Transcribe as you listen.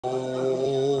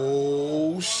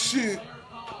Oh shit,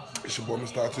 it's your boy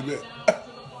Mr. Tibet.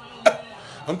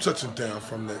 I'm touching down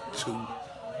from that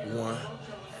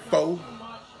 2-1-4,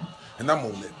 and I'm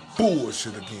on that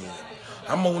bullshit again.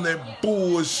 I'm on that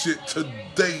bullshit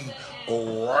today,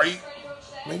 alright?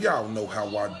 Man, y'all know how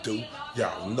I do.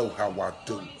 Y'all know how I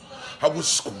do. I was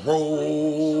scrolling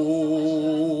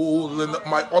up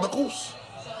my articles,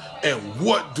 and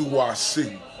what do I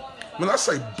see? When I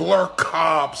say Blair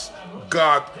Cobbs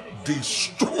got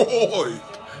destroyed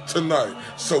tonight,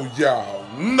 so y'all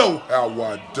know how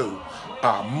I do.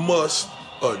 I must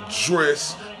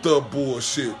address the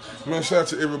bullshit. Man, shout out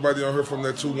to everybody on here from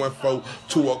that 214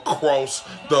 to across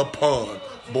the pond.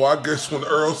 Boy, I guess when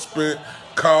Earl Spence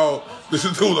called this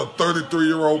dude a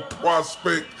 33-year-old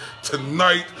prospect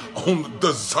tonight on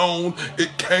the zone,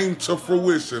 it came to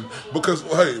fruition. Because,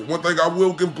 hey, one thing I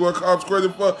will give Blair Cobbs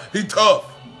credit for, he tough.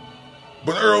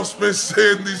 But Earl Spence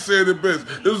said, and he said it best,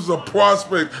 this was a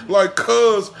prospect, like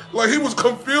he was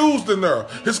confused in there.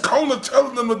 His corner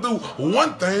telling him to do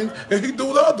one thing, and he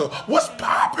do the other. What's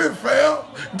poppin', fam?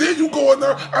 Then you go in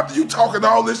there, after you talking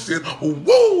all this shit,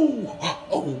 woo,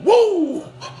 oh, woo,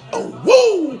 oh,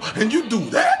 woo, and you do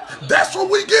that? That's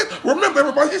what we get? Remember,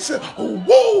 everybody, he said, oh,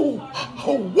 woo,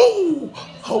 oh, woo,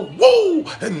 oh, woo,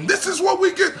 and this is what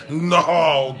we get?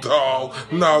 No, dog,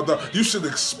 no, dog. You should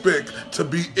expect to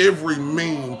be every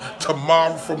meme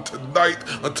tomorrow from tonight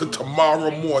until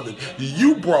tomorrow morning.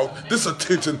 You brought this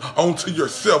attention onto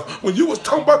yourself when you was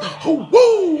talking about, oh,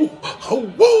 woo,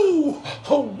 oh, woo,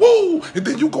 oh, woo, and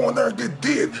then you go in there and get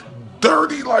did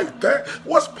dirty like that.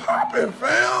 What's poppin',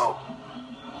 fam?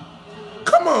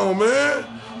 Come on, man.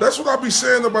 That's what I be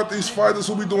saying about these fighters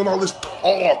who be doing all this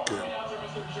talking.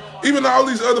 Even all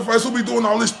these other fighters who be doing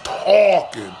all this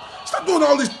talking. Stop doing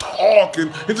all this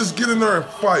talking and just get in there and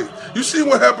fight. You see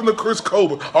what happened to Chris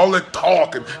Colbert? All that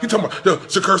talking. He talking about,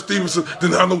 Shakur Stevenson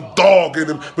didn't have no dog in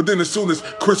him. But then as soon as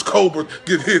Chris Colbert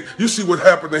get hit, you see what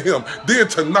happened to him. Then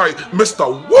tonight, Mr.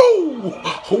 Woo,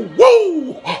 oh,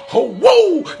 woo, oh,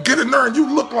 woo, get in there and you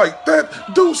look like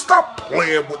that. Dude, stop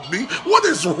playing with me. What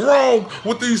is wrong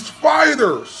with these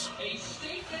fighters?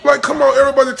 Like, come on,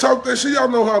 everybody talk that shit. Y'all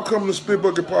know how I come to the Spit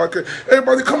Bucket Podcast.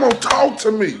 Everybody, come on, talk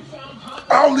to me.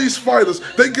 All these fighters,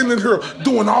 they getting in here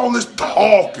doing all this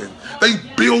talking. They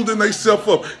building themselves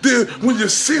up. Then when you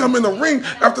see them in the ring,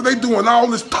 after they doing all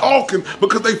this talking,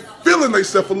 because they feeling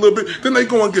themselves a little bit, then they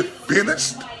go and get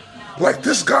finished. Like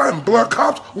this guy in Blair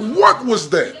Cobbs, what was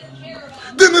that?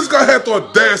 Then this guy had the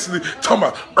audacity talking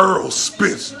about Earl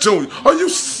Spence Jr. Are you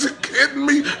kidding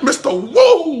me? Mr.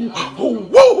 Woo, oh,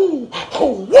 woo,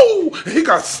 oh, woo. And he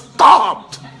got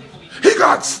stopped. He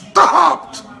got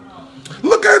stopped.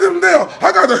 Look at him now.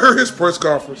 I got to hear his press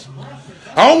conference.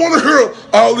 I don't want to hear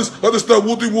all this other stuff.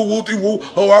 Wooty-woo, wooty-woo.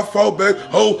 Oh, I fought back.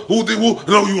 Oh, wooty-woo.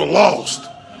 No, you were lost.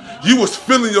 You was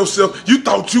feeling yourself. You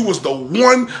thought you was the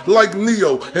one like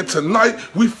Neo. And tonight,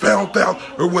 we found out,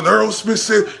 or when Earl Smith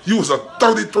said you was a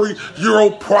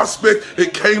 33-year-old prospect,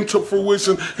 it came to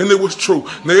fruition, and it was true.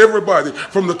 Now, everybody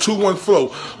from the 214,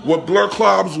 what Blair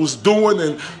Cobbs was doing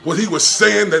and what he was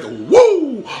saying, that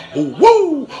woo,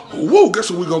 woo, woo,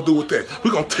 guess what we're going to do with that? We're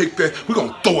going to take that, we're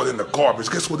going to throw it in the garbage.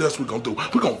 Guess what else we're going to do?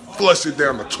 We're going to flush it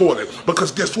down the toilet.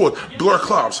 Because guess what? Blair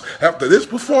Cobbs, after this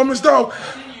performance, dog,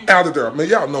 out of there, man.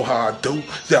 Y'all know how I do.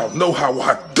 Y'all know how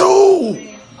I do.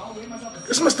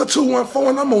 It's Mr. 214,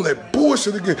 and I'm on that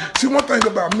bullshit again. See, one thing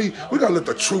about me, we gotta let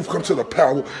the truth come to the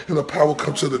power, and the power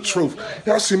come to the truth.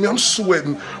 Y'all see me, I'm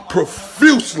sweating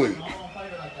profusely.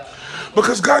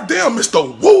 Because goddamn, Mr.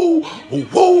 Woo,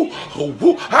 woo,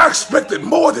 woo, I expected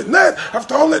more than that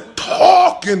after all that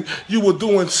talking you were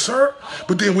doing, sir.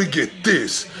 But then we get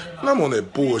this, and I'm on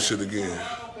that bullshit again.